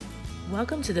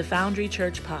Welcome to the Foundry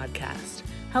Church podcast,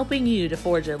 helping you to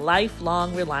forge a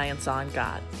lifelong reliance on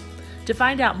God. To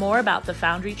find out more about the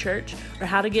Foundry Church or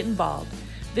how to get involved,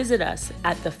 visit us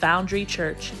at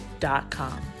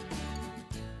thefoundrychurch.com.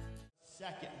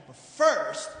 Second, but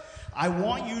first, I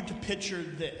want you to picture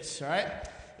this, all right?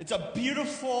 It's a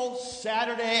beautiful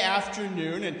Saturday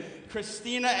afternoon, and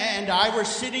Christina and I were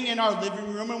sitting in our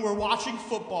living room, and we're watching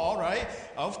football, right?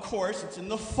 Of course, it's in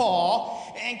the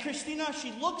fall. And Christina,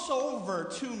 she looks over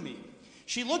to me.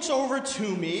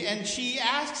 And she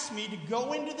asks me to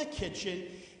go into the kitchen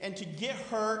and to get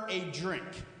her a drink.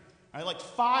 All right, like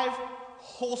 5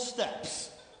 whole steps,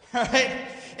 right?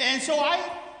 And so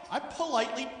I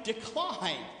politely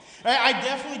declined. Right? I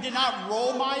definitely did not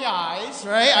roll my eyes,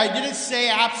 right? I didn't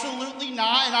say absolutely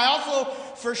not, and I also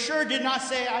for sure did not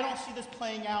say I don't see this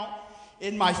playing out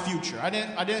in my future. I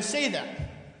didn't say that.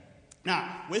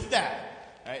 Now, with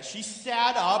that, right, she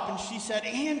sat up and she said,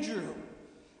 "Andrew,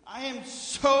 I am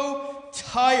so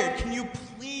tired. Can you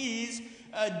please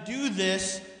do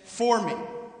this for me?"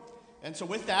 And so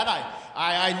with that,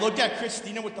 I looked at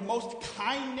Christina with the most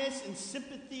kindness and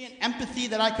sympathy and empathy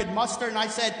that I could muster, and I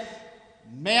said,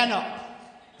 "Man up,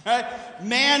 right?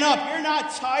 Man up. You're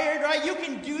not tired, right? You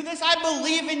can do this. I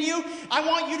believe in you. I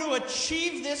want you to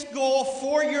achieve this goal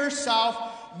for yourself.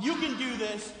 You can do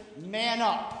this. Man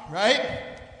up,"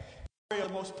 right? The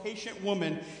most patient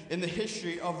woman in the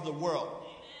history of the world.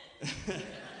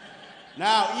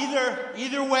 Now,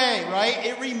 either way, right?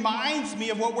 It reminds me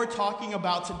of what we're talking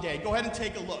about today. Go ahead and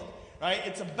take a look, right?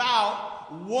 It's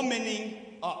about womaning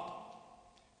up.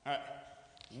 All right.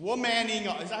 Womaning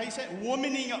up. Is that how you say it?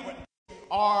 Womaning up.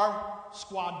 Our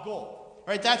squad goal.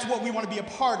 Right? That's what we want to be a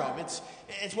part of. It's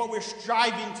what we're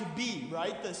striving to be,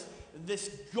 right? This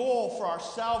goal for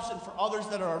ourselves and for others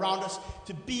that are around us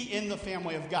to be in the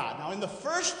family of God. Now, in the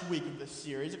first week of this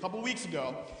series, a couple weeks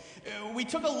ago, we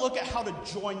took a look at how to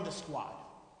join the squad.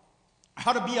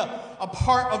 How to be a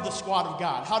part of the squad of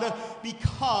God. How to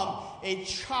become a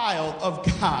child of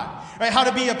God. Right? How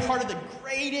to be a part of the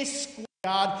greatest squad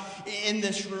God in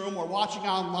this room or watching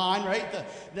online, right?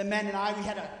 The men and I,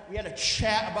 we had a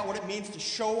chat about what it means to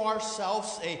show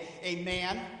ourselves a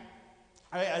man.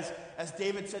 Right? As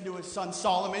David said to his son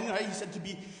Solomon, right? He said to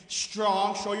be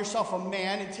strong, show yourself a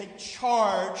man, and take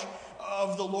charge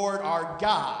of the Lord our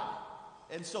God.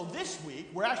 And so this week,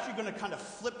 we're actually going to kind of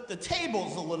flip the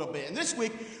tables a little bit. And this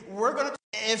week, we're going to,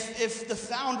 if the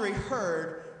Foundry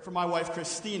heard from my wife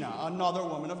Christina, another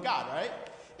woman of God, right?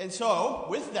 And so,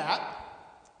 with that,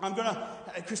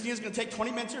 Christina's going to take 20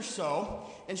 minutes or so,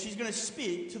 and she's going to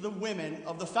speak to the women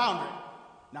of the Foundry.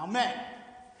 Now, men,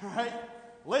 all right,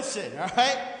 listen, all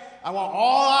right? I want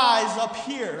all eyes up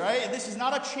here, right? This is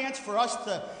not a chance for us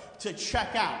to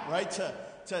check out, right? To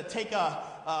take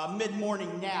a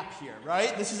mid-morning nap here,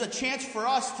 right? This is a chance for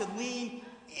us to lean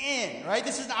in, right?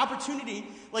 This is an opportunity,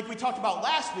 like we talked about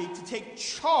last week, to take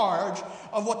charge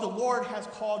of what the Lord has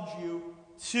called you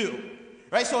to,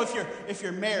 right? So if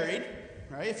you're married,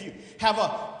 right? If you have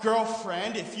a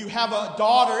girlfriend, if you have a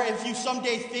daughter, if you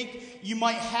someday think you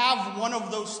might have one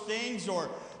of those things, or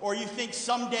you think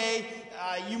someday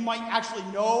you might actually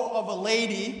know of a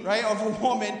lady, right, of a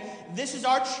woman, this is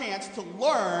our chance to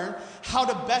learn how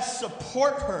to best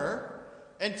support her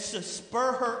and to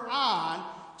spur her on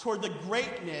toward the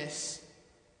greatness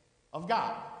of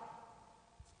God.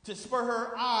 To spur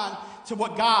her on to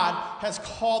what God has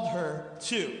called her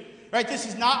to. Right? This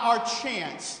is not our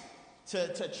chance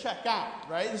to check out,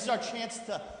 right? This is our chance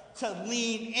to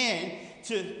lean in,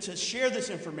 to share this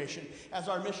information, as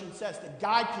our mission says, to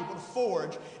guide people to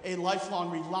forge a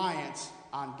lifelong reliance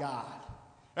on God.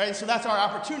 Right? And so that's our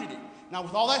opportunity. Now,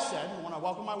 with all that said, I want to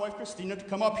welcome my wife Christina to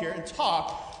come up here and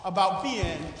talk about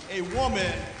being a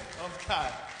woman of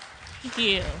God. Thank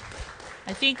you.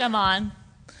 I think I'm on.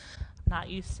 I'm not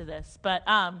used to this, but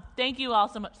thank you all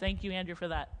so much. Thank you, Andrew, for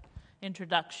that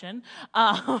introduction.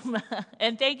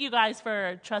 And thank you guys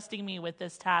for trusting me with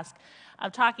this task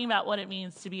of talking about what it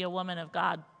means to be a woman of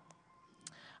God.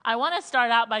 I want to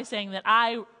start out by saying that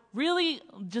I really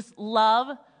just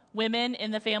love women in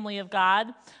the family of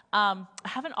God. I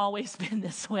haven't always been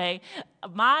this way.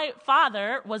 My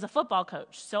father was a football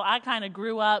coach, so I kind of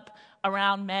grew up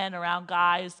around men, around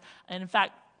guys. And in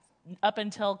fact, up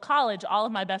until college, all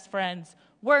of my best friends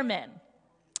were men.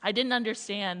 I didn't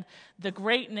understand the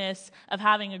greatness of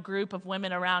having a group of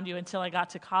women around you until I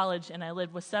got to college, and I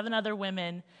lived with 7 other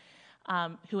women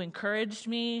who encouraged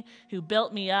me, who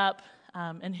built me up,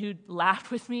 and who laughed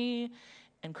with me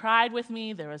and cried with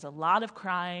me. There was a lot of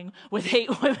crying with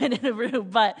 8 women in a room,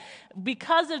 but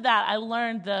because of that, I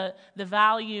learned the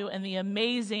value and the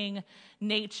amazing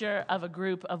nature of a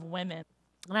group of women.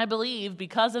 And I believe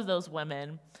because of those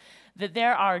women that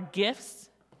there are gifts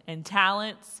and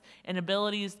talents and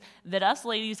abilities that us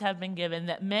ladies have been given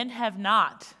that men have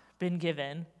not been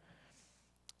given.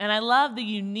 And I love the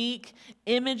unique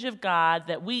image of God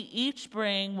that we each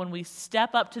bring when we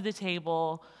step up to the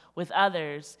table with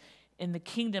others in the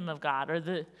kingdom of God, or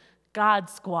the God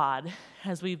squad,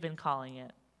 as we've been calling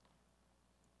it.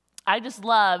 I just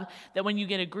love that when you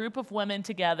get a group of women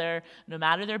together, no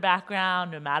matter their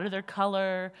background, no matter their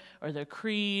color or their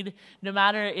creed, no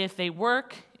matter if they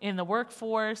work in the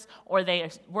workforce or they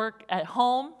work at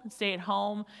home, stay at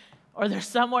home, or they're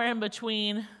somewhere in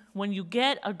between, when you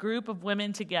get a group of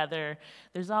women together,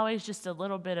 there's always just a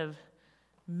little bit of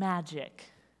magic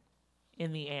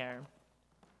in the air.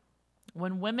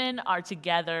 When women are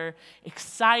together,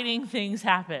 exciting things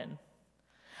happen.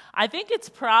 I think it's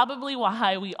probably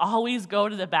why we always go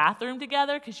to the bathroom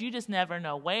together, because you just never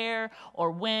know where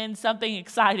or when something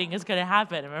exciting is going to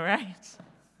happen. Am I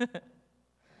right?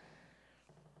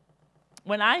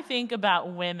 When I think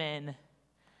about women,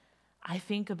 I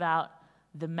think about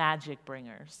the magic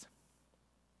bringers.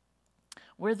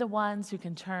 We're the ones who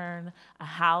can turn a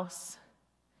house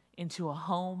into a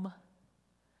home.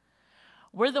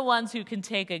 We're the ones who can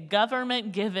take a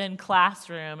government-given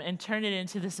classroom and turn it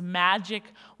into this magic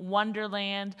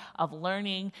wonderland of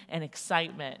learning and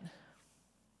excitement.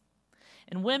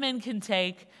 And women can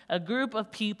take a group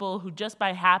of people who just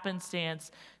by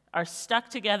happenstance are stuck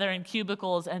together in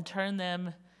cubicles and turn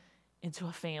them into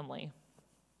a family.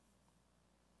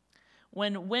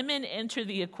 When women enter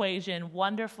the equation,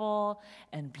 wonderful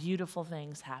and beautiful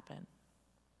things happen.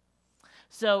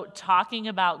 So talking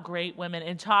about great women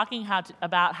and talking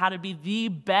about how to be the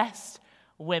best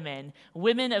women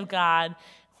of God,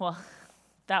 well,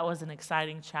 that was an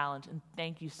exciting challenge, and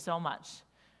thank you so much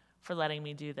for letting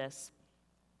me do this.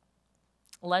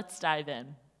 Let's dive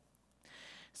in.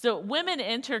 So women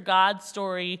enter God's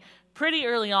story pretty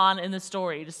early on in the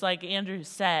story, just like Andrew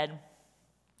said.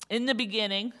 In the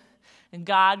beginning,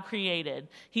 God created.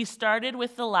 He started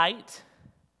with the light,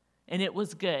 and it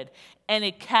was good, and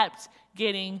it kept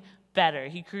getting better.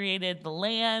 He created the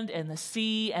land and the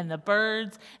sea and the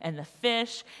birds and the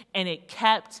fish, and it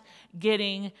kept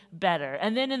getting better.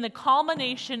 And then in the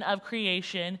culmination of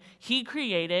creation, he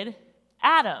created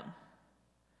Adam.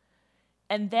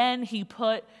 And then he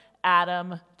put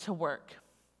Adam to work.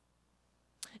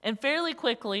 And fairly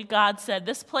quickly, God said,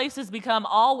 this place has become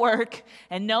all work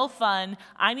and no fun.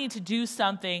 I need to do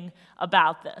something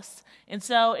about this. And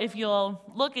so if you'll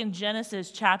look in Genesis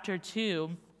chapter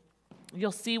 2,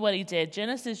 you'll see what he did.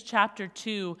 Genesis chapter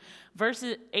 2, verse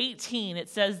 18, it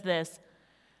says this: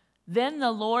 Then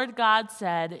the Lord God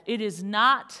said, it is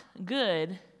not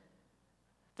good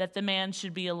that the man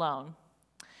should be alone.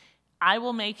 I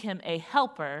will make him a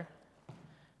helper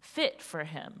fit for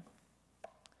him.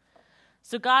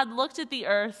 So God looked at the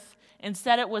earth and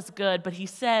said it was good, but he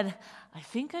said, I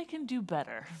think I can do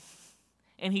better.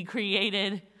 And he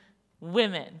created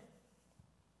women.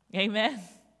 Amen?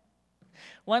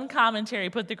 One commentary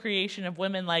put the creation of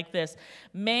women like this: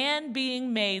 man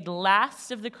being made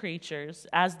last of the creatures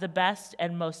as the best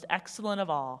and most excellent of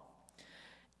all.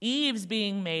 Eve's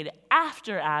being made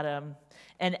after Adam,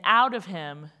 and out of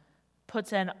him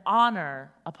puts an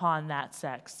honor upon that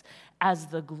sex as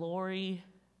the glory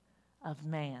of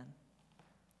man.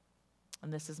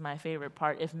 And this is my favorite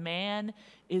part. If man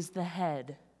is the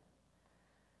head,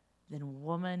 then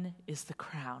woman is the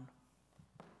crown.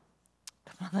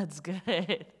 Come on, that's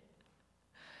good.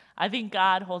 I think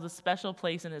God holds a special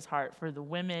place in his heart for the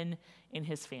women in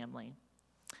his family.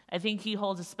 I think he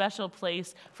holds a special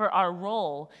place for our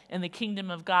role in the kingdom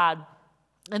of God.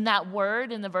 And that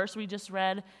word in the verse we just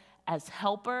read, as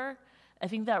helper, I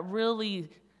think that really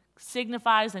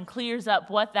signifies and clears up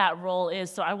what that role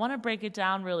is. So I want to break it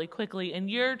down really quickly. In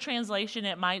your translation,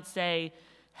 it might say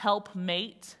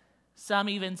helpmate. Some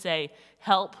even say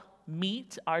help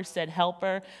meet. Ours said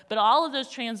helper. But all of those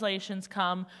translations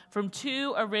come from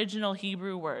two original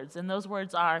Hebrew words, and those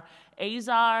words are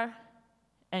azar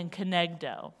and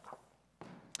kenegdo.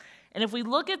 And if we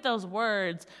look at those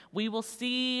words, we will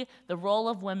see the role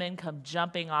of women come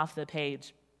jumping off the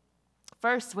page.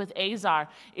 First, with azar,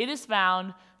 it is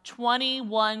found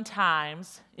 21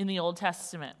 times in the Old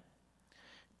Testament.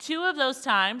 2 of those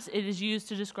times it is used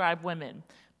to describe women.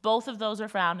 Both of those are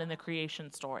found in the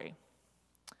creation story.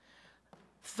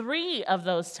 3 of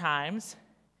those times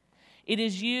it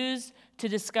is used to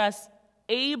discuss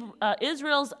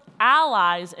Israel's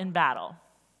allies in battle.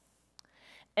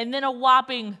 And then a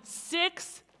whopping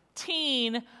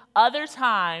 16 other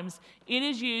times it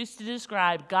is used to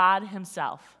describe God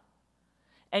himself.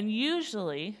 And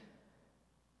usually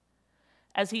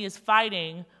as he is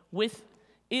fighting with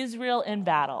Israel in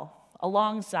battle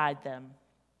alongside them.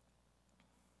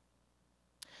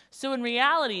 So in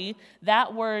reality,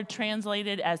 that word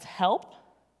translated as help,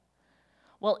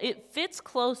 well, it fits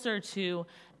closer to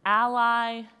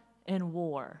ally in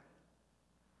war,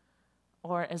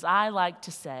 or as I like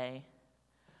to say,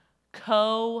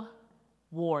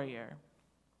 co-warrior.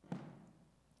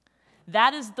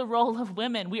 That is the role of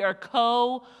women. We are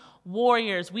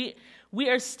co-warriors. We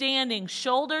are standing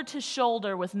shoulder to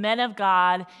shoulder with men of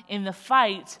God in the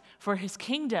fight for his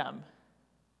kingdom.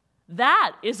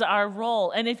 That is our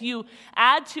role. And if you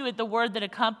add to it the word that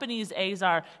accompanies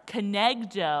Azar,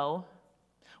 kenegdo,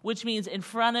 which means in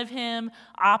front of him,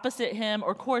 opposite him,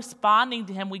 or corresponding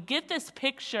to him, we get this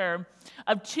picture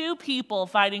of two people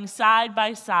fighting side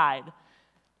by side,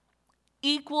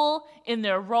 equal in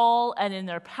their role and in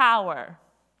their power,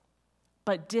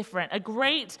 but different. A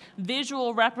great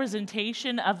visual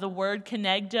representation of the word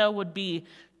kenegdo would be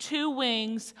two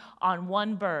wings on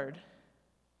one bird.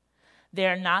 They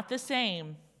are not the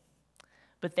same,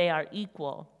 but they are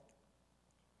equal.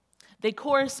 They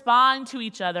correspond to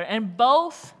each other, and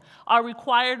both are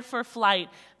required for flight,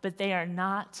 but they are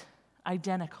not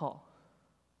identical.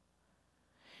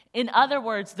 In other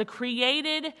words, the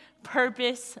created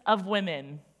purpose of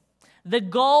women, the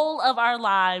goal of our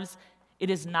lives, it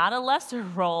is not a lesser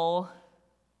role,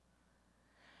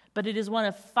 but it is one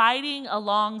of fighting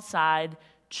alongside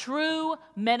true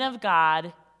men of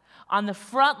God on the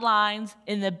front lines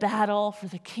in the battle for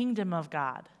the kingdom of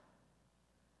God.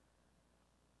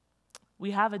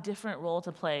 We have a different role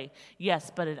to play,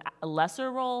 yes, but a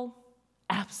lesser role?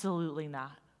 Absolutely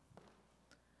not.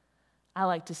 I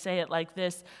like to say it like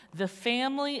this: the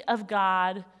family of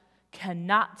God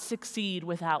cannot succeed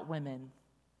without women,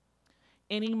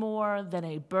 any more than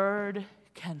a bird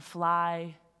can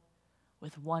fly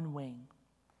with one wing.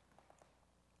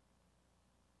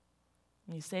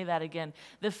 Let me say that again.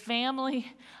 The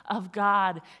family of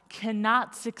God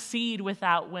cannot succeed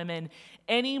without women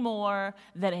any more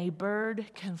than a bird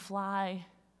can fly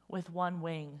with one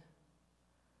wing.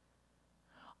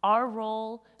 Our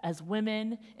role as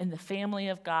women in the family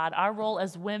of God, our role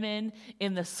as women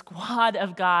in the squad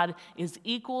of God is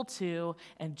equal to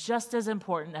and just as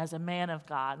important as a man of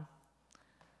God.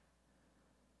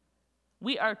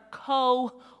 We are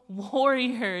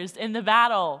co-warriors in the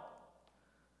battle.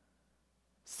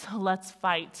 So let's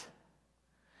fight.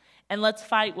 And let's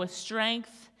fight with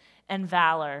strength and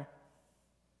valor.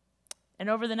 And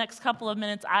over the next couple of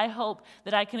minutes, I hope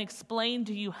that I can explain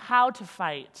to you how to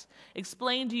fight,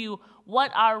 explain to you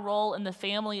what our role in the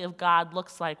family of God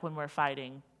looks like when we're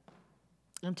fighting.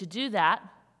 And to do that,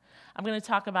 I'm going to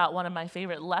talk about one of my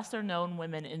favorite lesser-known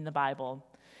women in the Bible.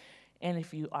 And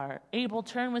if you are able,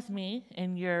 turn with me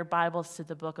in your Bibles to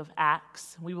the book of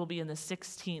Acts. We will be in the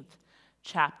 16th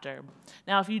chapter.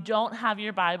 Now, if you don't have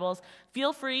your Bibles,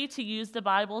 feel free to use the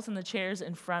Bibles in the chairs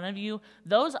in front of you.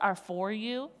 Those are for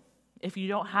you. If you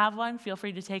don't have one, feel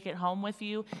free to take it home with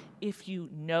you. If you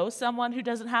know someone who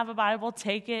doesn't have a Bible,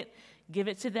 take it, give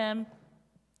it to them.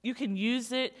 You can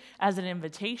use it as an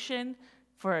invitation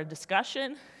for a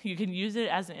discussion. You can use it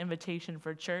as an invitation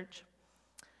for church.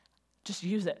 Just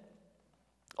use it.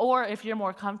 Or if you're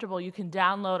more comfortable, you can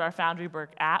download our Foundry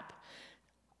Burke app.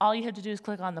 All you have to do is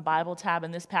click on the Bible tab,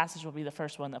 and this passage will be the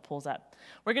first one that pulls up.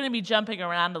 We're going to be jumping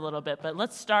around a little bit, but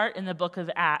let's start in the book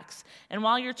of Acts. And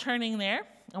while you're turning there,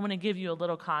 I want to give you a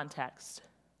little context.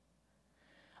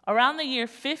 Around the year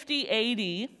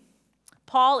 50 AD,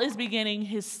 Paul is beginning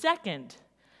his second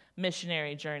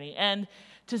missionary journey. And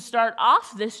to start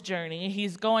off this journey,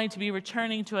 he's going to be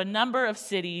returning to a number of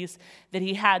cities that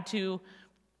he had to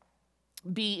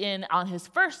be in on his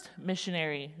first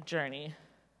missionary journey.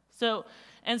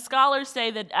 And scholars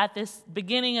say that at this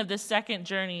beginning of this second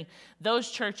journey,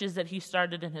 those churches that he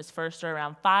started in his first are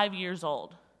around 5 years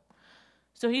old.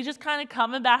 So he's just kind of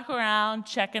coming back around,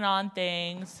 checking on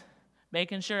things,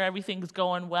 making sure everything's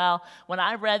going well. When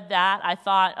I read that, I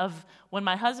thought of when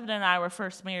my husband and I were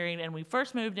first married and we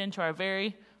first moved into our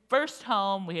very first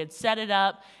home. We had set it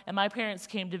up, and my parents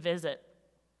came to visit.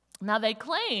 Now, they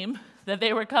claim that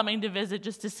they were coming to visit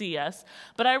just to see us,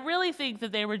 but I really think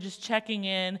that they were just checking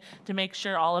in to make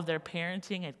sure all of their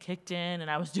parenting had kicked in and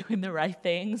I was doing the right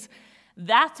things.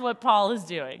 That's what Paul is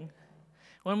doing.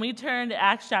 When we turn to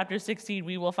Acts chapter 16,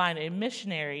 we will find a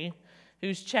missionary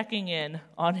who's checking in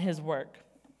on his work.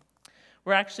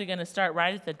 We're actually going to start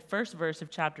right at the first verse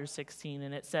of chapter 16,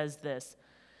 and it says this: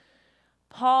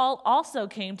 Paul also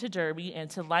came to Derbe and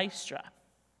to Lystra.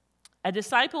 A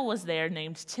disciple was there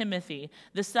named Timothy,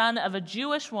 the son of a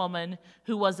Jewish woman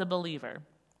who was a believer,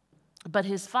 but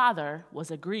his father was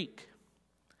a Greek.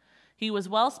 He was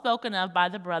well spoken of by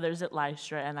the brothers at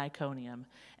Lystra and Iconium,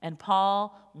 and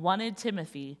Paul wanted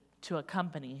Timothy to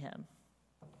accompany him.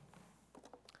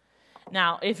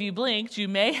 Now, if you blinked, you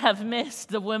may have missed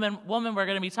the woman we're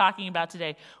going to be talking about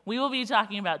today. We will be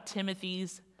talking about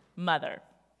Timothy's mother.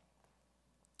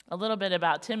 A little bit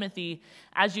about Timothy.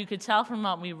 As you could tell from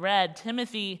what we read,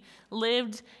 Timothy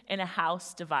lived in a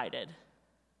house divided.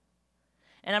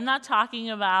 And I'm not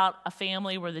talking about a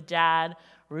family where the dad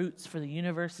roots for the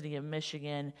University of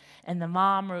Michigan and the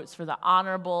mom roots for the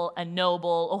honorable and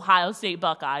noble Ohio State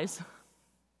Buckeyes.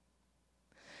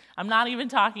 I'm not even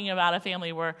talking about a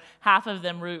family where half of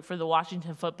them root for the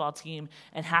Washington football team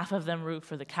and half of them root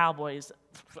for the Cowboys.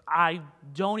 I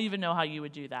don't even know how you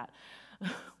would do that.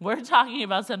 We're talking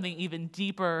about something even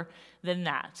deeper than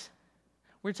that.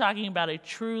 We're talking about a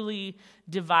truly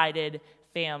divided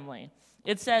family.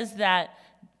 It says that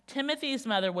Timothy's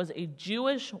mother was a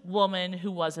Jewish woman who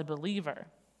was a believer.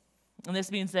 And this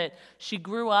means that she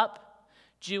grew up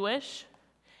Jewish,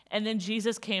 and then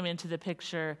Jesus came into the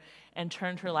picture and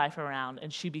turned her life around,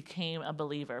 and she became a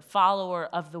believer, follower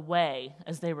of the way,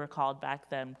 as they were called back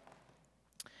then.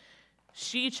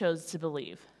 She chose to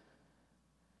believe.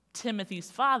 Timothy's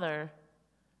father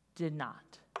did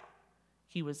not.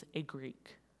 He was a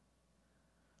Greek.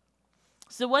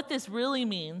 So what this really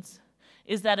means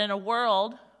is that in a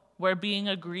world where being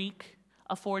a Greek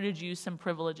afforded you some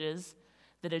privileges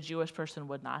that a Jewish person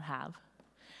would not have,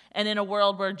 and in a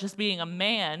world where just being a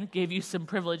man gave you some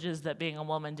privileges that being a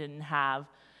woman didn't have,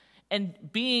 and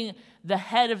being the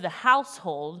head of the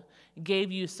household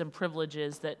gave you some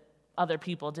privileges that other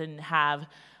people didn't have,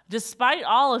 despite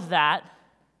all of that,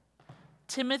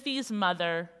 Timothy's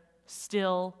mother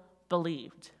still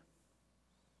believed.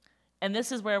 And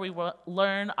this is where we will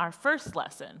learn our first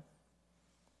lesson.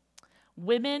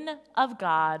 Women of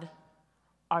God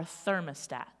are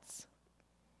thermostats.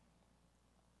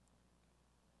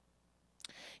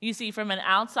 You see, from an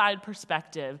outside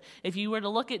perspective, if you were to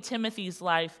look at Timothy's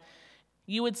life,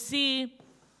 you would see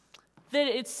that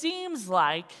it seems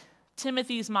like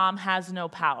Timothy's mom has no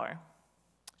power.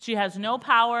 She has no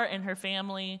power in her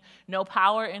family, no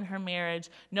power in her marriage,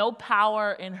 no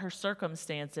power in her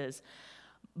circumstances.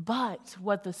 But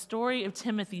what the story of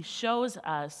Timothy shows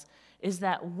us is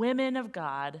that women of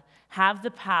God have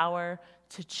the power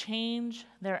to change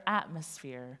their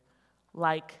atmosphere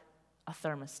like a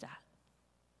thermostat.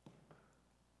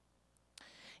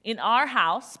 In our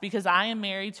house, because I am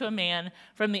married to a man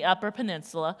from the Upper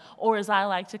Peninsula, or as I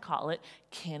like to call it,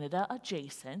 Canada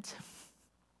adjacent,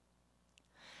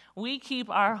 we keep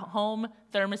our home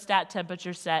thermostat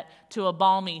temperature set to a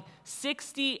balmy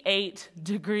 68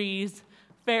 degrees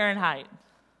Fahrenheit.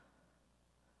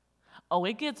 Oh,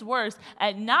 it gets worse.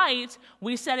 At night,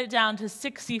 we set it down to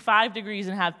 65 degrees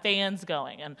and have fans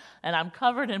going, and I'm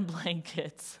covered in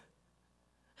blankets.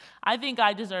 I think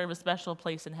I deserve a special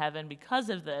place in heaven because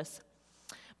of this.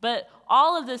 But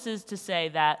all of this is to say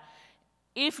that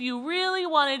if you really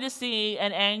wanted to see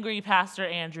an angry Pastor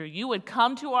Andrew, you would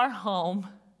come to our home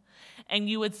and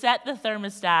you would set the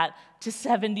thermostat to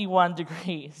 71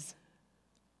 degrees.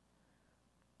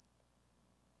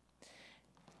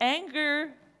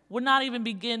 Anger would not even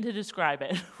begin to describe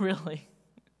it, really.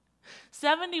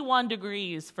 71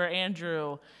 degrees for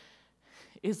Andrew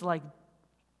is like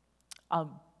a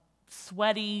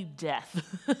sweaty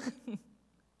death.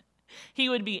 He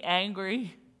would be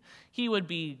angry. He would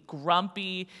be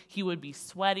grumpy. He would be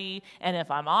sweaty. And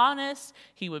if I'm honest,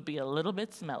 he would be a little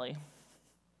bit smelly.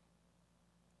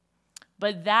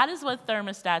 But that is what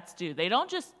thermostats do. They don't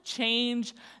just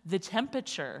change the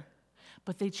temperature,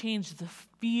 but they change the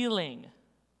feeling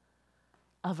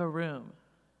of a room.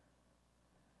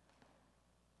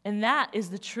 And that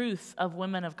is the truth of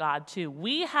women of God, too.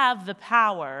 We have the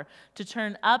power to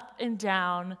turn up and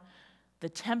down the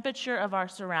temperature of our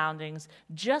surroundings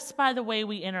just by the way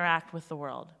we interact with the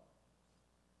world,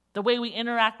 the way we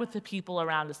interact with the people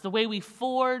around us, the way we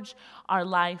forge our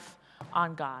life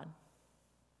on God.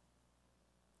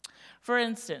 For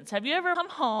instance, have you ever come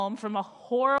home from a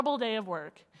horrible day of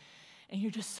work and you're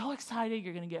just so excited,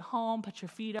 you're going to get home, put your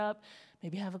feet up,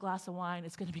 maybe have a glass of wine,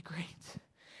 it's going to be great.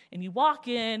 And you walk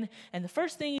in, and the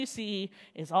first thing you see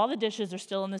is all the dishes are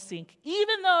still in the sink,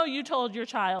 even though you told your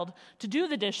child to do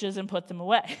the dishes and put them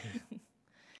away.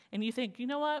 And you think, you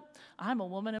know what? I'm a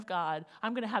woman of God.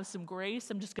 I'm going to have some grace.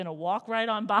 I'm just going to walk right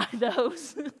on by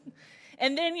those.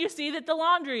 And then you see that the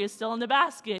laundry is still in the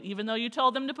basket, even though you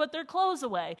told them to put their clothes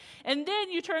away. And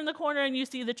then you turn the corner and you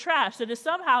see the trash that is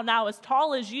somehow now as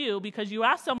tall as you because you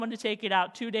asked someone to take it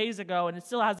out 2 days ago and it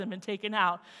still hasn't been taken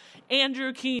out.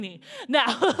 Andrew Keeney.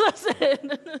 Now,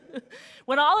 listen,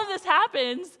 when all of this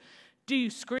happens, Do you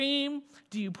scream?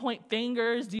 Do you point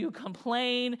fingers? Do you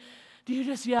complain? Do you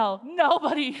just yell,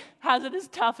 nobody has it as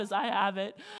tough as I have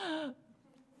it?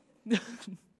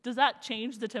 Does that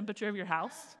change the temperature of your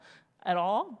house at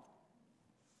all?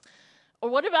 Or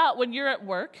what about when you're at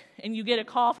work and you get a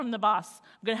call from the boss,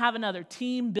 I'm going to have another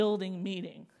team building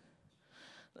meeting?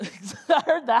 I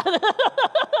heard that.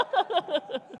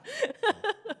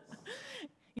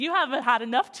 You haven't had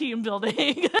enough team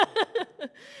building.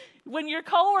 When your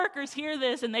coworkers hear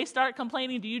this and they start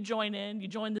complaining, do you join in? You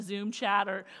join the Zoom chat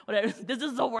or whatever? This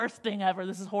is the worst thing ever.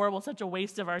 This is horrible, such a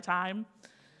waste of our time.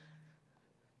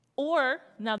 Or,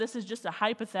 now this is just a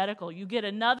hypothetical, you get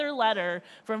another letter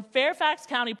from Fairfax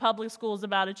County Public Schools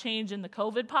about a change in the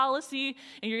COVID policy,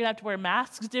 and you're going to have to wear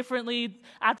masks differently.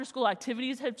 After-school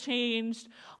activities have changed.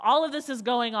 All of this is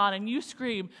going on, and you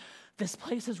scream, this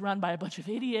place is run by a bunch of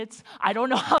idiots. I don't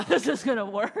know how this is going to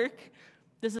work.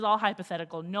 This is all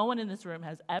hypothetical. No one in this room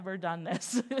has ever done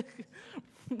this.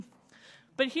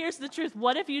 But here's the truth.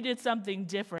 What if you did something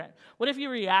different? What if you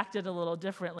reacted a little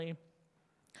differently?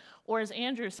 Or as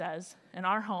Andrew says, in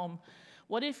our home,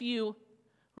 what if you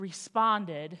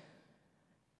responded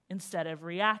instead of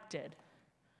reacted?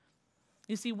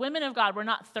 You see, women of God, we're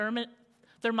not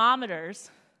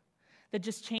thermometers that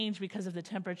just change because of the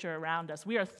temperature around us.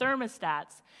 We are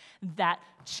thermostats that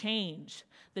change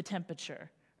the temperature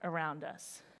around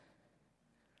us.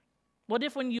 What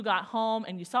if when you got home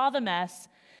and you saw the mess,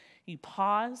 you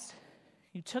paused,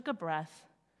 you took a breath,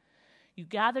 you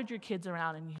gathered your kids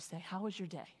around and you say, how was your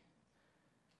day?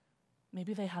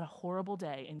 Maybe they had a horrible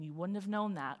day and you wouldn't have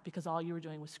known that because all you were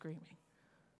doing was screaming.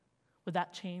 Would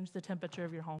that change the temperature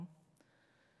of your home?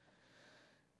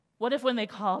 What if when they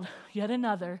called yet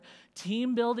another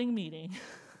team building meeting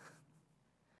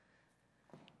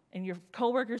and your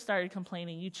coworkers started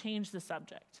complaining, you changed the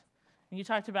subject and you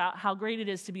talked about how great it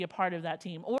is to be a part of that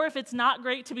team? Or if it's not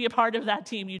great to be a part of that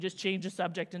team, you just change the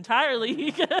subject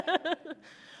entirely.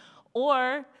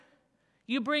 Or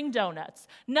you bring donuts.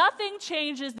 Nothing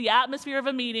changes the atmosphere of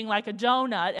a meeting like a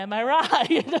donut, am I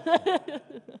right?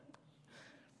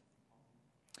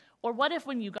 Or what if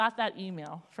when you got that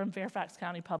email from Fairfax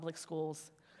County Public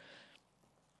Schools,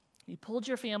 you pulled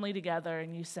your family together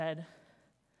and you said,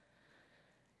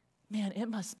 man, it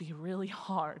must be really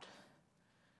hard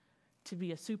to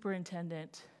be a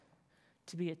superintendent,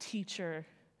 to be a teacher,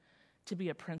 to be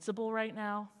a principal right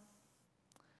now.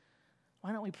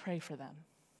 Why don't we pray for them?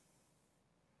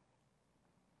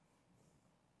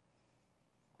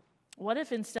 What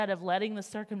if instead of letting the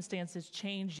circumstances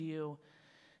change you,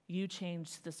 you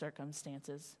changed the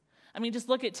circumstances? I mean, just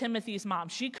look at Timothy's mom.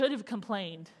 She could have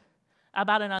complained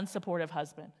about an unsupportive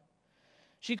husband.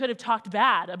 She could have talked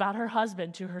bad about her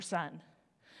husband to her son.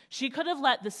 She could have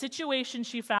let the situation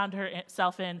she found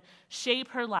herself in shape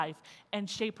her life and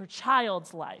shape her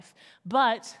child's life.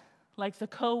 But, like the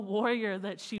co-warrior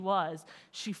that she was,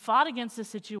 she fought against the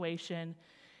situation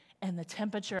and the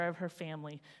temperature of her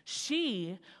family.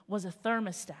 She was a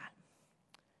thermostat.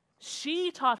 She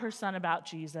taught her son about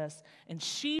Jesus, and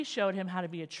she showed him how to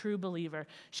be a true believer.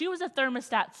 She was a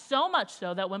thermostat so much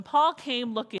so that when Paul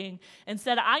came looking and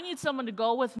said, I need someone to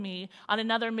go with me on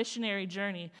another missionary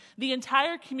journey, the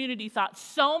entire community thought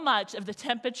so much of the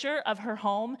temperature of her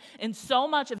home and so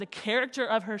much of the character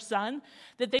of her son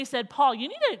that they said, Paul, you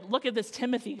need to look at this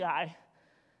Timothy guy.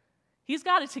 He's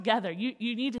got it together. You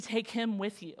need to take him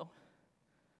with you.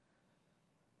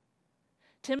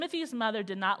 Timothy's mother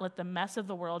did not let the mess of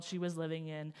the world she was living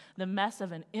in, the mess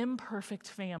of an imperfect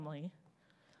family,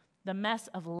 the mess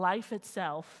of life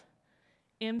itself,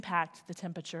 impact the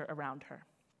temperature around her.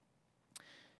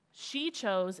 She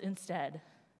chose instead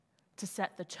to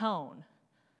set the tone,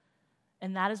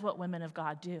 and that is what women of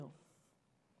God do.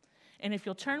 And if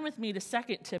you'll turn with me to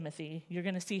 2 Timothy, you're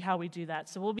going to see how we do that.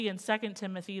 So we'll be in 2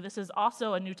 Timothy. This is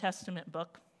also a New Testament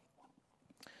book.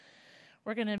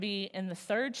 We're going to be in the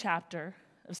 3rd chapter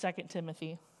of 2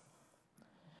 Timothy,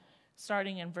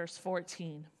 starting in verse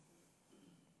 14.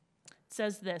 It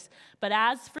says this, but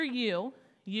as for you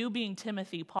being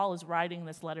Timothy, Paul is writing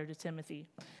this letter to Timothy.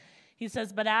 He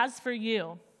says, but as for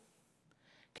you,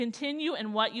 continue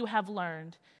in what you have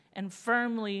learned and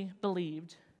firmly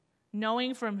believed,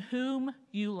 knowing from whom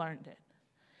you learned it,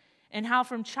 and how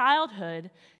from childhood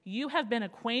you have been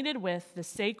acquainted with the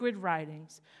sacred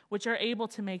writings, which are able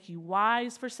to make you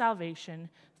wise for salvation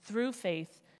through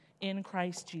faith in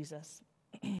Christ Jesus.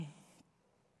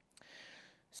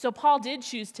 So Paul did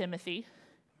choose Timothy.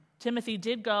 Timothy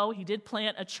did go, he did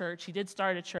plant a church, he did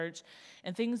start a church,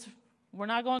 and things were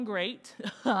not going great.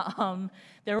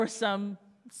 There were some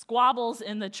squabbles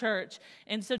in the church.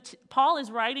 And so Paul is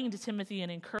writing to Timothy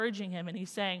and encouraging him, and he's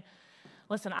saying,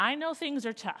 Listen, I know things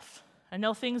are tough. I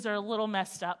know things are a little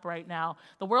messed up right now.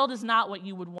 The world is not what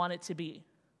you would want it to be.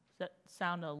 Does that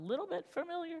sound a little bit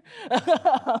familiar?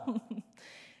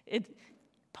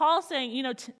 Paul's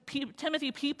saying,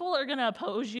 Timothy, people are going to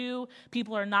oppose you.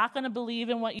 People are not going to believe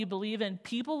in what you believe in.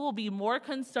 People will be more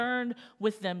concerned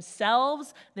with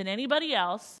themselves than anybody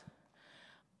else.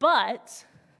 But,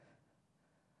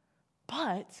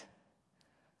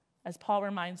 as Paul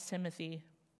reminds Timothy,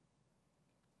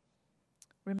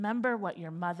 remember what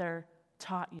your mother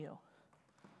taught you,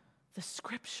 the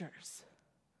scriptures.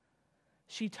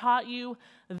 She taught you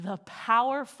the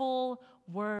powerful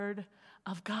word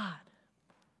of God.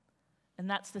 And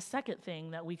that's the second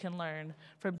thing that we can learn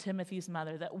from Timothy's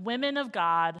mother, that women of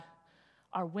God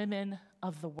are women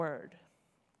of the word.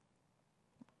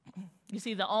 You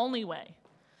see, the only way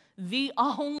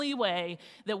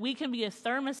that we can be a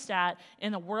thermostat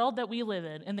in the world that we live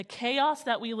in the chaos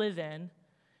that we live in,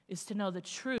 is to know the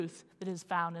truth that is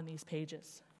found in these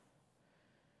pages.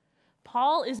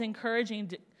 Paul is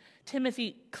encouraging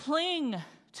Timothy, cling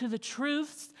to the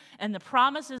truths and the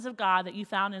promises of God that you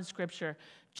found in Scripture,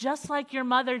 just like your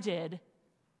mother did,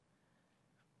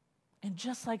 and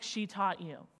just like she taught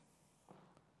you.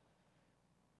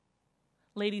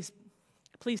 Ladies,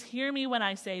 please hear me when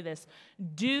I say this.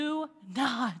 Do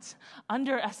not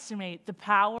underestimate the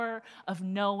power of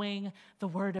knowing the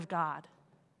Word of God.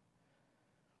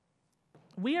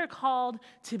 We are called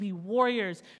to be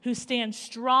warriors who stand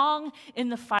strong in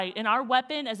the fight. And our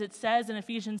weapon, as it says in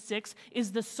Ephesians 6,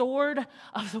 is the sword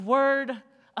of the Word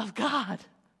of God.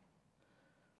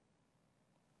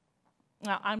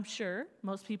 Now, I'm sure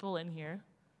most people in here,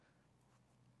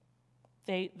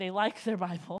 they like their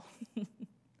Bible.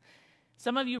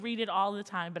 Some of you read it all the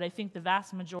time, but I think the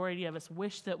vast majority of us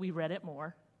wish that we read it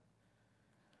more.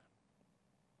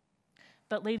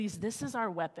 But ladies, this is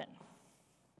our weapon.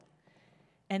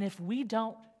 And if we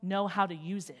don't know how to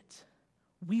use it,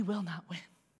 we will not win.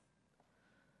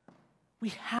 We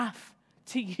have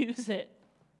to use it.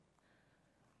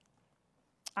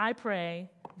 I pray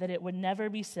that it would never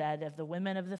be said of the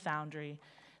women of the Foundry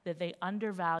that they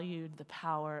undervalued the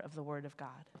power of the Word of God.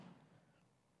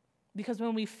 Because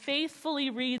when we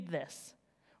faithfully read this,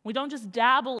 we don't just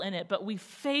dabble in it, but we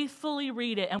faithfully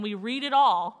read it and we read it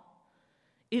all,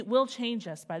 it will change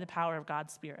us by the power of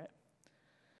God's Spirit.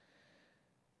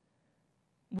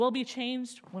 We'll be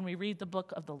changed when we read the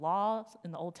book of the laws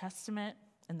in the Old Testament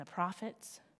and the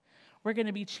prophets. We're going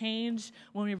to be changed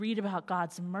when we read about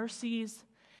God's mercies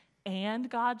and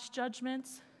God's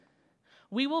judgments.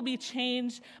 We will be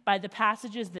changed by the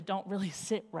passages that don't really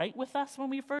sit right with us when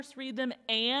we first read them,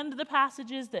 and the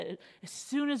passages that as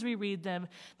soon as we read them,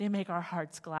 they make our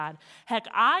hearts glad. Heck,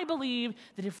 I believe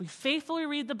that if we faithfully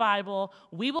read the Bible,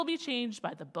 we will be changed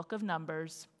by the book of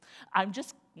Numbers. I'm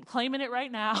just claiming it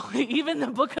right now. Even the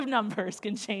book of Numbers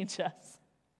can change us.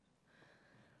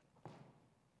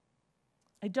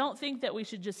 I don't think that we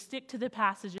should just stick to the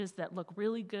passages that look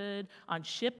really good on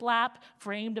shiplap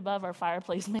framed above our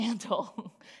fireplace mantle.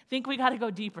 I think we got to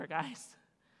go deeper, guys.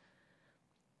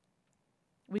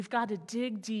 We've got to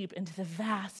dig deep into the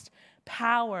vast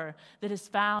power that is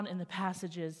found in the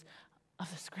passages of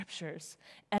the Scriptures.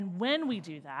 And when we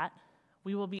do that,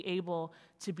 we will be able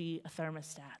to be a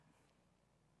thermostat.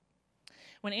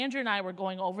 When Andrew and I were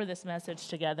going over this message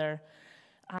together,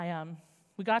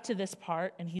 we got to this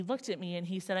part, and he looked at me and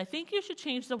he said, I think you should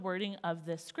change the wording of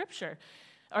this scripture,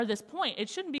 or this point. It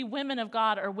shouldn't be women of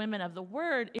God or women of the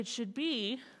word. It should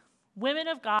be women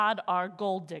of God are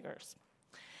gold diggers.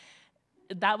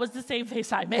 That was the same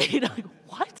face I made. Like,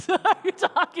 what are you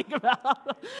talking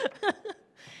about?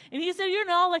 And he said,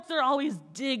 like they're always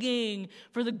digging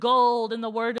for the gold in the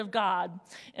word of God.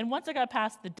 And once I got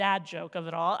past the dad joke of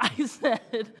it all, I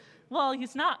said, well,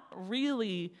 he's not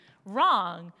really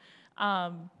wrong.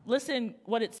 Listen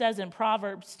what it says in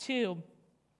Proverbs 2.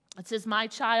 It says, my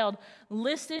child,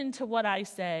 listen to what I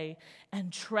say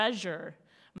and treasure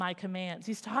my commands.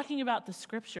 He's talking about the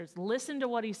scriptures. Listen to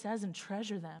what he says and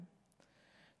treasure them.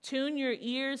 Tune your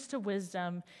ears to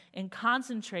wisdom and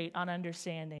concentrate on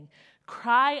understanding.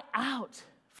 Cry out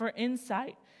for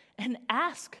insight and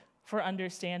ask for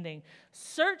understanding.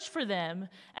 Search for them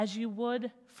as you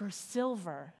would for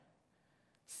silver.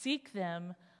 Seek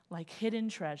them like hidden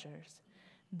treasures.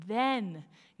 Then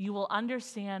you will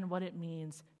understand what it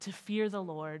means to fear the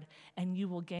Lord, and you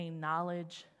will gain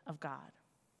knowledge of God.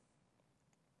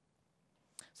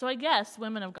 So I guess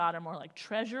women of God are more like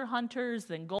treasure hunters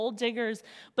than gold diggers,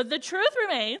 but the truth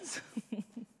remains,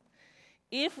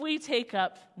 if we take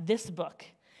up this book,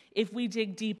 if we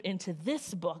dig deep into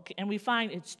this book and we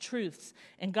find its truths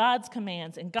and God's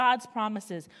commands and God's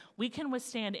promises, we can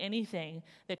withstand anything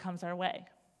that comes our way.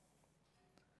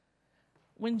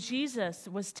 When Jesus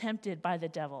was tempted by the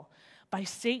devil, by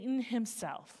Satan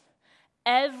himself,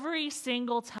 every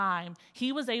single time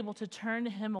he was able to turn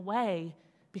him away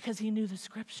because he knew the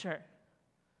scripture.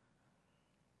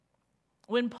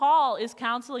 When Paul is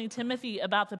counseling Timothy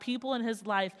about the people in his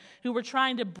life who were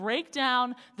trying to break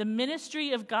down the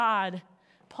ministry of God,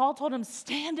 Paul told him,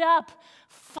 stand up,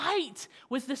 fight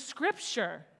with the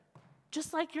scripture,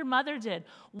 just like your mother did.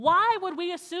 Why would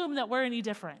we assume that we're any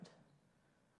different?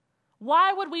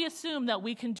 Why would we assume that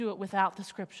we can do it without the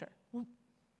scripture?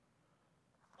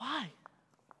 Why?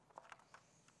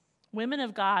 Women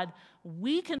of God,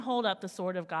 we can hold up the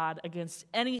sword of God against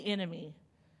any enemy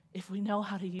if we know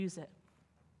how to use it.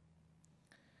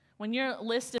 When your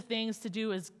list of things to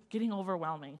do is getting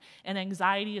overwhelming and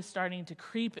anxiety is starting to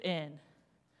creep in,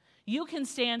 you can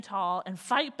stand tall and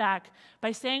fight back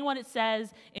by saying what it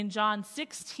says in John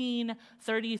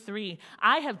 16:33.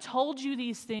 I have told you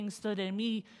these things so that in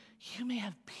me you may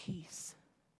have peace.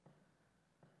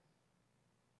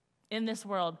 In this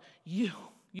world, you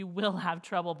will have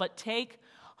trouble, but take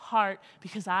heart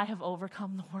because I have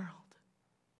overcome the world.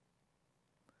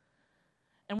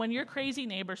 And when your crazy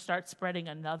neighbor starts spreading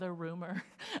another rumor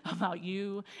about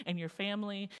you and your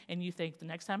family, and you think the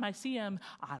next time I see him,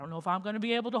 I don't know if I'm going to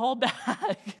be able to hold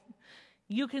back,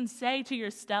 you can say to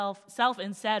yourself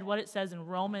instead what it says in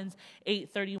Romans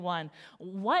 8:31.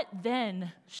 What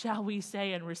then shall we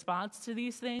say in response to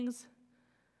these things?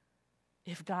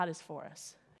 If God is for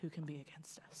us, who can be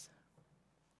against us?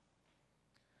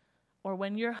 Or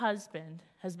when your husband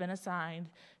has been assigned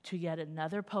to yet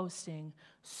another posting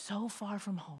so far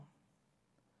from home,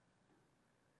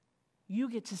 you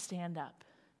get to stand up.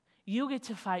 You get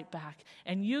to fight back,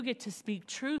 and you get to speak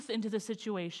truth into the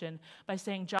situation by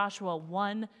saying, Joshua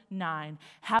 1:9,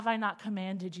 have I not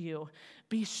commanded you?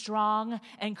 Be strong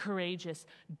and courageous.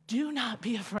 Do not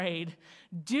be afraid.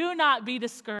 Do not be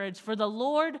discouraged, for the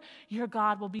Lord your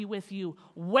God will be with you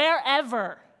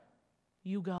wherever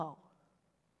you go.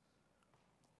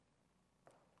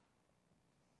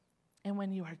 And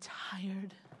when you are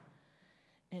tired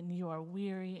and you are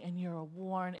weary and you're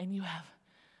worn and you have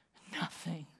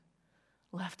nothing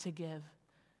left to give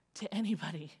to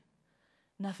anybody,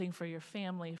 nothing for your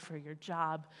family, for your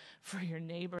job, for your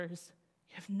neighbors,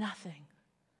 you have nothing.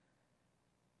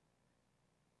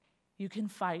 You can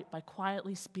fight by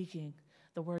quietly speaking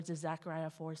the words of Zechariah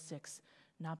 4:6,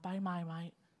 not by my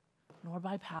might, nor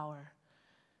by power,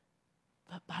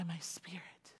 but by my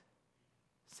spirit,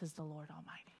 says the Lord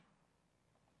Almighty.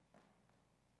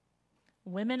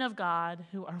 Women of God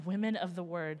who are women of the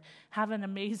word have an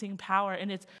amazing power,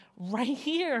 and it's right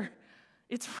here.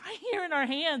 It's right here in our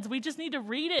hands. We just need to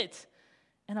read it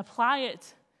and apply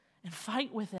it and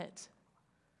fight with it.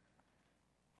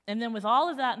 And then with all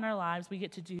of that in our lives, we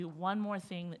get to do one more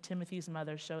thing that Timothy's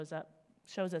mother shows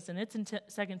us, and it's in 2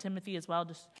 Timothy as well.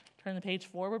 Just turn the page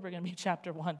forward. We're going to be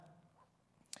chapter 1.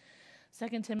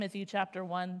 2 Timothy chapter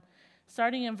 1,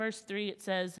 starting in verse 3, it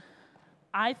says,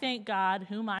 I thank God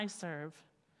whom I serve,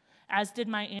 as did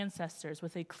my ancestors,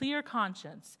 with a clear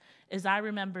conscience, as I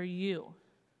remember you,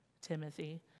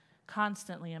 Timothy,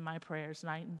 constantly in my prayers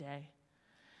night and day.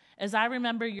 As I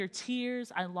remember your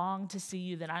tears, I long to see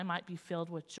you that I might be filled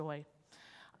with joy.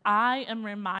 I am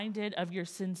reminded of your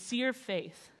sincere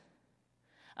faith,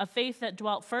 a faith that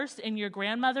dwelt first in your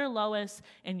grandmother Lois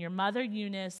and your mother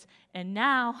Eunice, and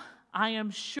now I am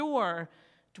sure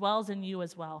dwells in you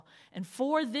as well. And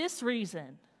for this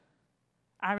reason,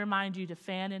 I remind you to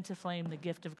fan into flame the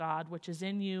gift of God, which is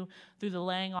in you through the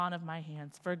laying on of my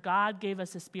hands. For God gave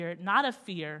us a spirit, not of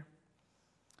fear,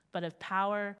 but of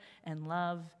power and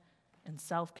love and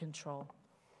self-control.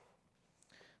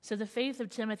 So the faith of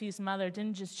Timothy's mother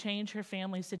didn't just change her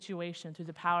family situation through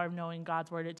the power of knowing God's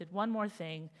word. It did one more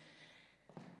thing.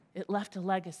 It left a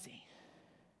legacy.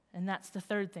 And that's the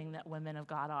third thing that women of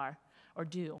God are. Or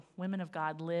do. Women of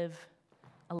God live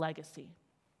a legacy.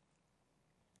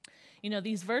 You know,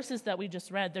 these verses that we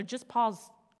just read, they're just Paul's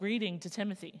greeting to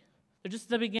Timothy. They're just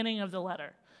the beginning of the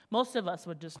letter. Most of us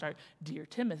would just start, Dear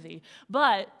Timothy.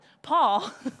 But Paul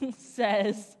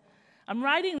says, I'm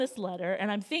writing this letter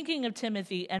and I'm thinking of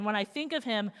Timothy, and when I think of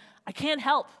him, I can't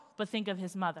help but think of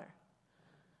his mother.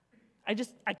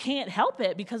 I can't help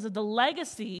it because of the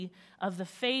legacy of the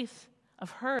faith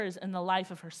of hers in the life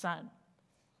of her son.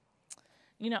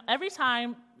 You know, every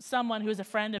time someone who's a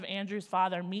friend of Andrew's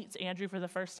father meets Andrew for the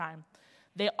first time,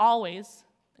 they always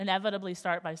inevitably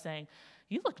start by saying,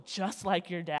 you look just like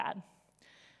your dad.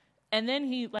 And then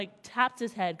he taps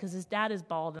his head because his dad is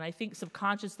bald, and I think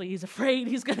subconsciously he's afraid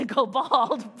he's going to go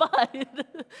bald,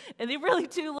 and they really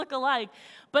do look alike.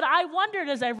 But I wondered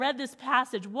as I read this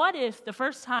passage, what if the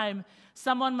first time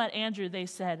someone met Andrew, they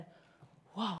said,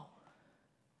 "Whoa,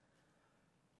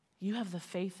 you have the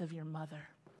faith of your mother.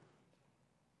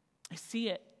 I see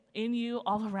it in you,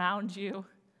 all around you."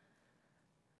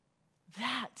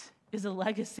 That is a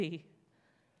legacy.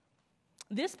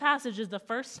 This passage is the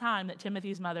first time that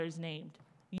Timothy's mother is named.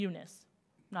 Eunice.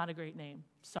 Not a great name,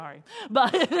 sorry.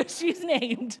 But she's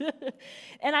named.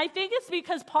 And I think it's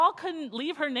because Paul couldn't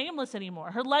leave her nameless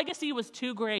anymore. Her legacy was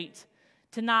too great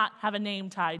to not have a name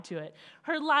tied to it.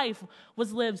 Her life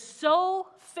was lived so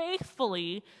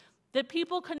faithfully that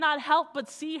people could not help but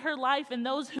see her life and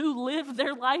those who lived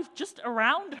their life just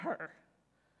around her.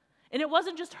 And it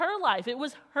wasn't just her life, it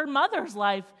was her mother's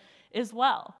life as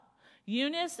well.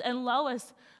 Eunice and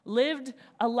Lois lived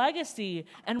a legacy,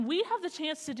 and we have the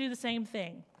chance to do the same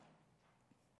thing.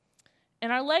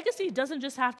 And our legacy doesn't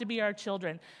just have to be our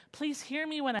children. Please hear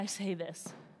me when I say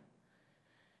this.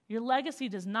 Your legacy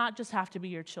does not just have to be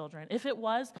your children. If it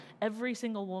was, every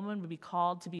single woman would be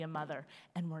called to be a mother,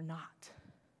 and we're not.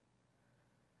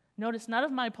 Notice none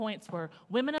of my points were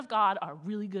women of God are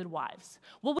really good wives.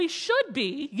 Well, we should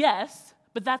be, yes,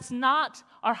 but that's not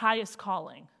our highest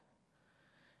calling.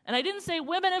 And I didn't say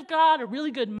women of God are really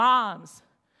good moms.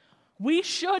 We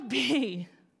should be,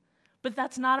 but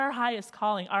that's not our highest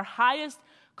calling. Our highest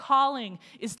calling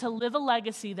is to live a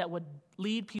legacy that would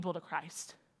lead people to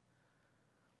Christ.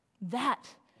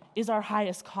 That is our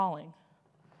highest calling.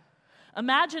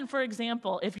 Imagine, for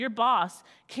example, if your boss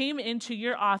came into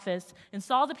your office and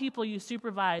saw the people you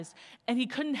supervised, and he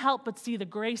couldn't help but see the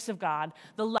grace of God,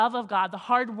 the love of God, the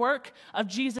hard work of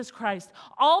Jesus Christ,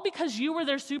 all because you were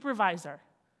their supervisor.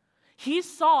 He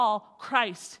saw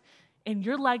Christ in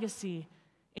your legacy,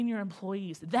 in your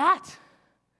employees. That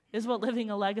is what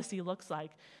living a legacy looks like.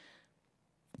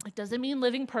 It doesn't mean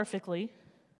living perfectly,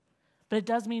 but it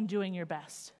does mean doing your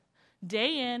best,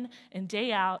 day in and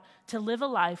day out, to live a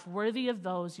life worthy of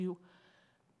those you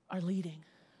are leading,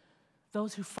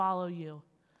 those who follow you.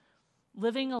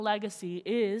 Living a legacy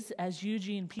is, as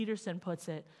Eugene Peterson puts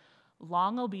it,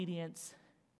 long obedience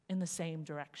in the same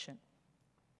direction.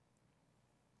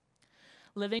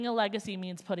 Living a legacy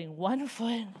means putting one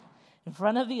foot in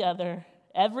front of the other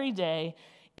every day,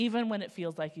 even when it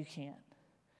feels like you can't.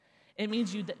 It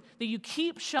means that you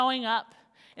keep showing up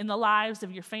in the lives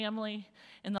of your family,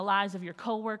 in the lives of your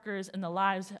coworkers, in the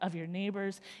lives of your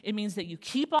neighbors. It means that you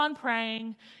keep on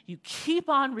praying, you keep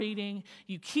on reading,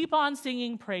 you keep on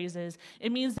singing praises.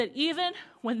 It means that even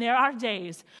when there are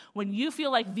days when you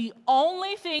feel like the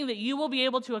only thing that you will be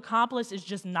able to accomplish is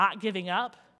just not giving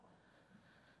up,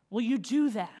 well, you do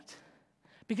that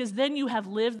because then you have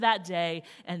lived that day,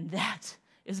 and that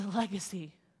is a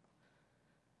legacy.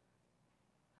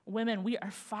 Women, we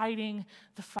are fighting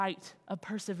the fight of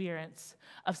perseverance,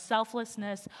 of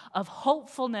selflessness, of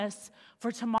hopefulness for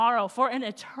tomorrow, for an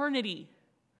eternity.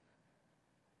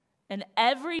 And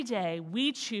every day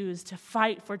we choose to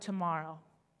fight for tomorrow.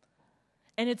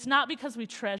 And it's not because we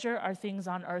treasure our things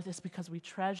on earth, it's because we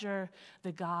treasure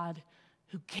the God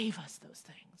who gave us those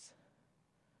things.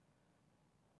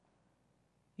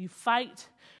 You fight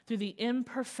through the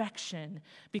imperfection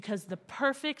because the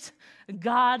perfect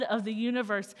God of the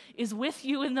universe is with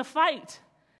you in the fight.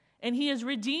 And he has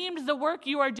redeemed the work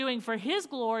you are doing for his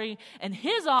glory and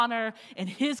his honor and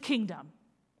his kingdom.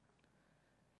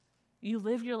 You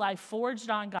live your life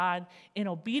forged on God in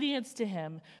obedience to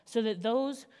him so that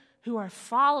those who are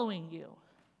following you,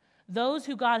 those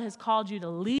who God has called you to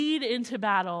lead into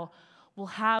battle, will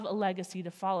have a legacy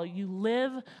to follow. You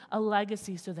live a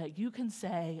legacy so that you can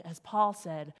say, as Paul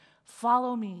said,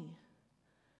 "Follow me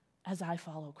as I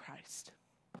follow Christ."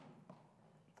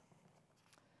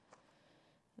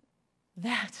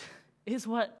 That is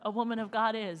what a woman of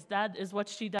God is. That is what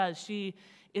she does. She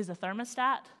is a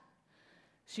thermostat.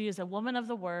 She is a woman of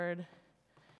the word,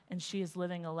 and she is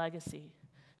living a legacy.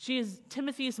 She is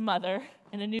Timothy's mother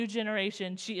in a new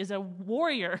generation. She is a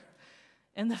warrior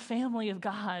in the family of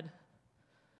God.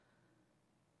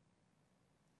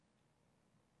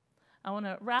 I want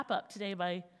to wrap up today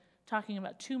by talking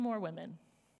about two more women.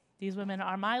 These women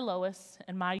are my Lois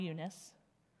and my Eunice.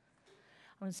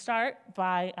 I'm going to start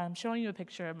by showing you a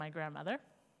picture of my grandmother.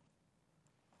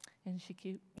 Isn't she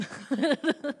cute?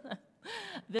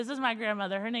 This is my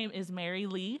grandmother. Her name is Mary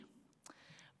Lee.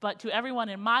 But to everyone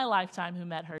in my lifetime who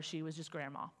met her, she was just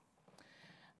grandma.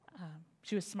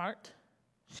 She was smart.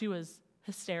 She was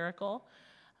hysterical.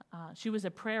 She was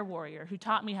a prayer warrior who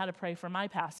taught me how to pray for my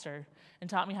pastor and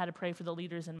taught me how to pray for the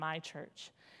leaders in my church.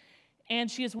 And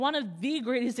she is one of the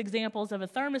greatest examples of a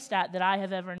thermostat that I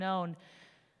have ever known,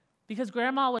 because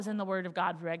Grandma was in the Word of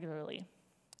God regularly.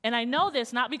 And I know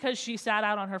this not because she sat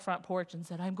out on her front porch and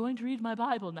said, I'm going to read my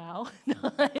Bible now.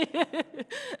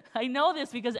 I know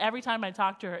this because every time I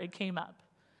talked to her, it came up.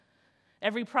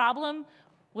 Every problem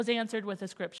was answered with a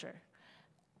scripture.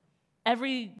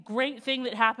 Every great thing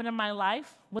that happened in my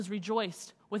life was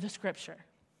rejoiced with a scripture.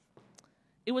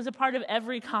 It was a part of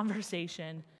every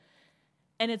conversation.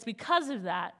 And it's because of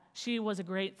that, she was a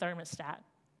great thermostat.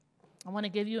 I want to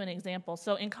give you an example.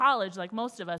 So in college, like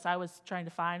most of us, I was trying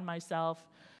to find myself,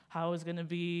 how I was going to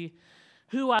be,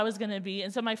 who I was going to be.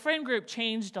 And so my friend group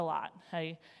changed a lot.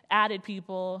 I added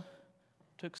people,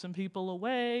 took some people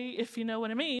away, if you know what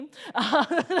I mean.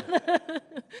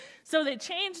 So they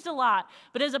changed a lot.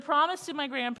 But as a promise to my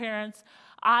grandparents,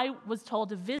 I was told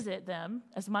to visit them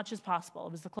as much as possible.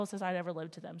 It was the closest I'd ever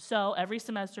lived to them. So every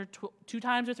semester, 2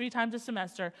 times or 3 times a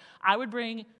semester, I would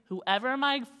bring whoever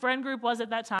my friend group was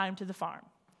at that time to the farm.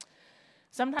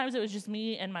 Sometimes it was just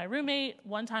me and my roommate.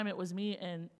 One time it was me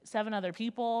and 7 other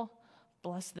people.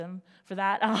 Bless them for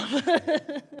that.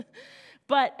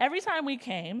 But every time we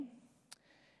came,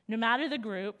 no matter the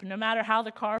group, no matter how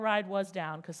the car ride was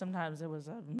down, because sometimes it was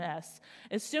a mess,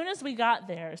 as soon as we got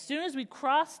there, as soon as we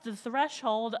crossed the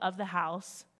threshold of the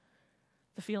house,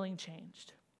 the feeling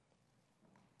changed.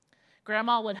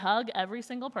 Grandma would hug every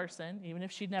single person, even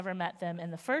if she'd never met them,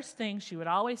 and the first thing she would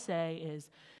always say is,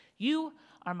 you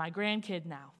are my grandkid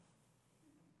now.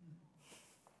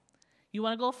 You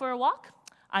want to go for a walk?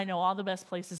 I know all the best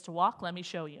places to walk. Let me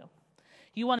show you.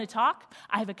 You want to talk?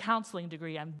 I have a counseling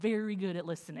degree. I'm very good at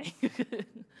listening.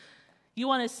 You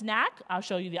want a snack? I'll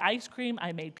show you the ice cream.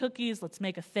 I made cookies. Let's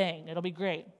make a thing. It'll be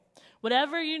great.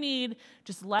 Whatever you need,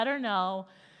 just let her know,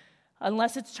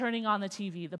 unless it's turning on the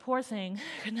TV. The poor thing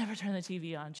could never turn the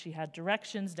TV on. She had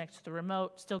directions next to the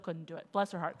remote. Still couldn't do it.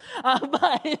 Bless her heart.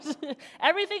 But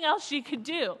everything else she could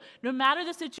do, no matter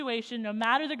the situation, no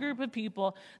matter the group of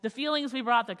people, the feelings we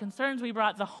brought, the concerns we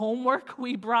brought, the homework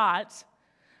we brought,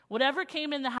 whatever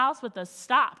came in the house with us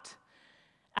stopped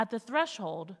at the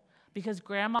threshold because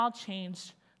Grandma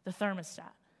changed the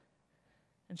thermostat.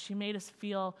 And she made us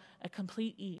feel at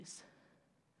complete ease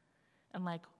and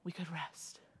like we could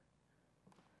rest.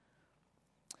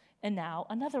 And now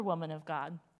another woman of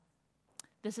God.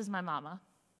 This is my mama.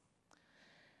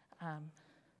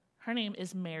 Her name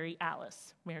is Mary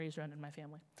Alice. Mary's running my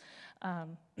family.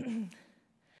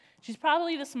 She's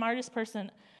probably the smartest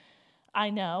person I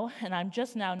know, and I'm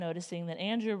just now noticing that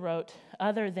Andrew wrote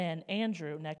other than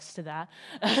Andrew next to that.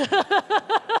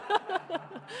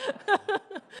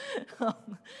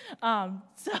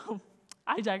 So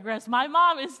I digress. My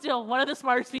mom is still one of the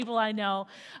smartest people I know.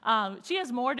 She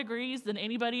has more degrees than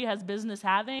anybody has business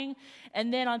having.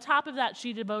 And then on top of that,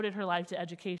 she devoted her life to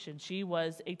education. She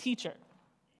was a teacher,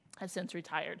 has since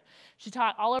retired. She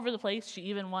taught all over the place. She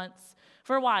even once,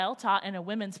 for a while, taught in a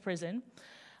women's prison.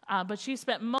 But she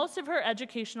spent most of her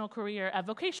educational career at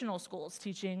vocational schools,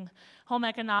 teaching home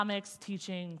economics,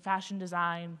 teaching fashion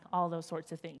design, all those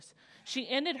sorts of things. She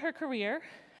ended her career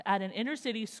at an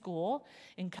inner-city school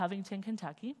in Covington,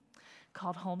 Kentucky,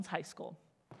 called Holmes High School.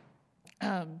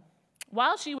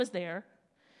 While she was there,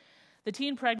 the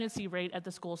teen pregnancy rate at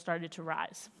the school started to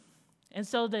rise. And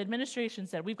so the administration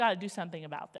said, we've got to do something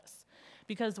about this,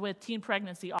 because with teen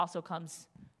pregnancy also comes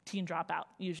teen dropout,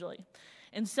 usually.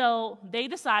 And so they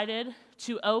decided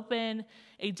to open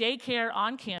a daycare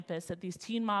on campus that these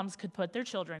teen moms could put their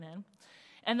children in.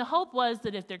 And the hope was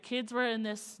that if their kids were in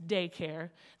this daycare,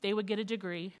 they would get a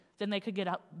degree, then they could get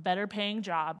a better paying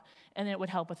job, and it would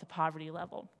help with the poverty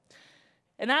level.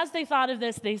 And as they thought of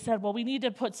this, they said, well, we need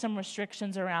to put some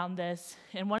restrictions around this.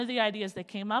 And one of the ideas they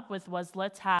came up with was,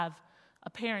 let's have a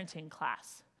parenting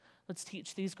class. Let's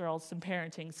teach these girls some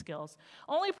parenting skills.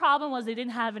 Only problem was they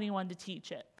didn't have anyone to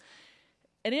teach it.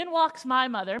 And in walks my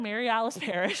mother, Mary Alice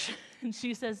Parrish, and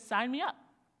she says, sign me up.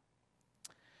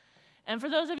 And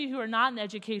for those of you who are not in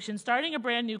education, starting a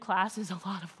brand new class is a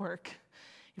lot of work.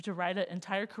 You have to write an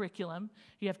entire curriculum.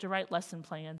 You have to write lesson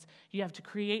plans. You have to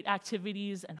create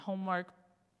activities and homework.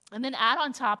 And then add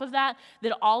on top of that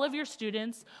all of your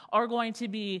students are going to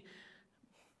be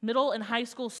middle and high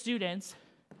school students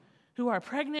who are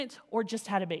pregnant or just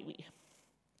had a baby.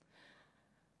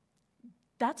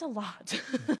 That's a lot.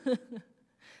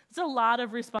 It's a lot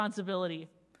of responsibility.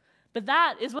 But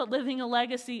that is what living a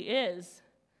legacy is.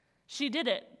 She did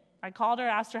it. I called her,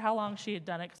 asked her how long she had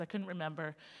done it because I couldn't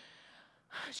remember.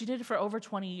 She did it for over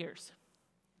 20 years.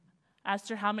 Asked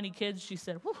her how many kids. She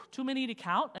said, too many to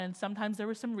count, and sometimes there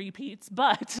were some repeats,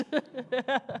 but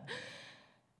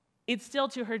it's still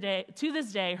to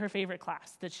this day, her favorite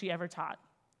class that she ever taught.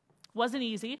 Wasn't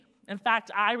easy. In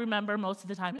fact, I remember most of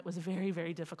the time it was very,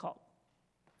 very difficult.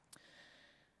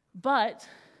 But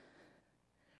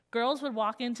girls would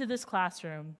walk into this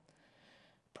classroom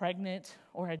pregnant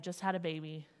or had just had a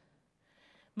baby.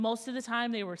 Most of the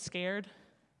time they were scared,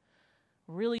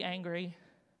 really angry,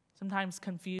 sometimes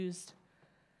confused.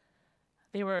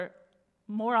 They were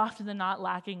more often than not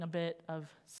lacking a bit of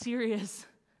serious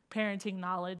parenting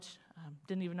knowledge,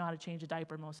 didn't even know how to change a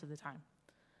diaper most of the time.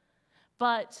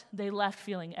 But they left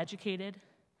feeling educated,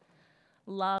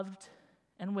 loved,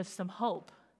 and with some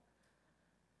hope.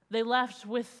 They left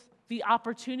with the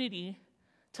opportunity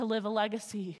to live a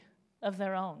legacy of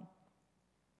their own.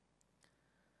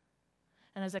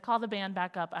 And as I call the band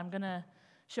back up, I'm going to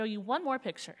show you one more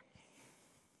picture.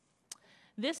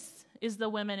 This is the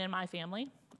women in my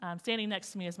family. Standing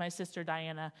next to me is my sister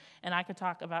Diana, and I could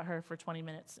talk about her for 20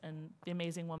 minutes and the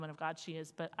amazing woman of God she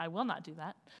is, but I will not do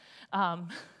that.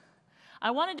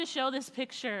 I wanted to show this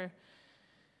picture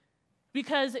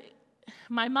because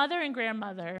my mother and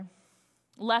grandmother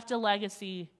left a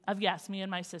legacy of, yes, me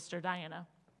and my sister Diana.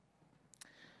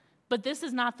 But this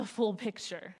is not the full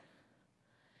picture.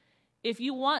 If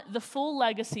you want the full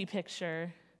legacy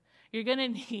picture, you're going to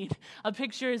need a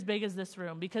picture as big as this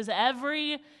room, because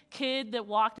every kid that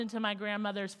walked into my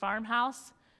grandmother's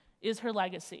farmhouse is her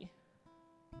legacy.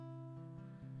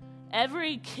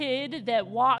 Every kid that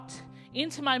walked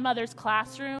into my mother's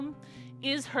classroom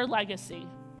is her legacy.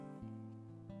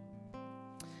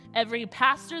 Every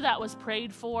pastor that was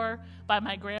prayed for by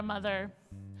my grandmother,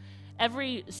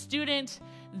 every student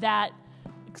that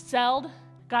excelled,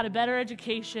 got a better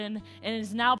education, and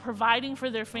is now providing for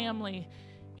their family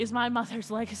is my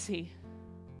mother's legacy.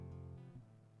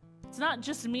 It's not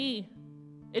just me.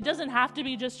 It doesn't have to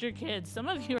be just your kids. Some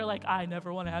of you are like, I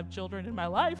never want to have children in my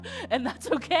life, and that's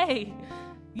okay.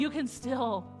 You can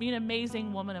still be an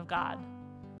amazing woman of God.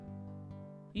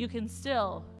 You can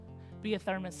still be a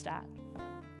thermostat.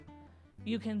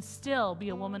 You can still be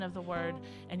a woman of the word,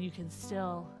 and you can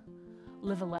still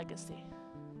live a legacy.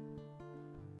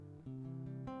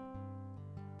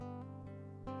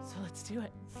 So let's do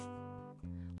it.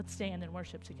 Let's stand and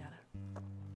worship together.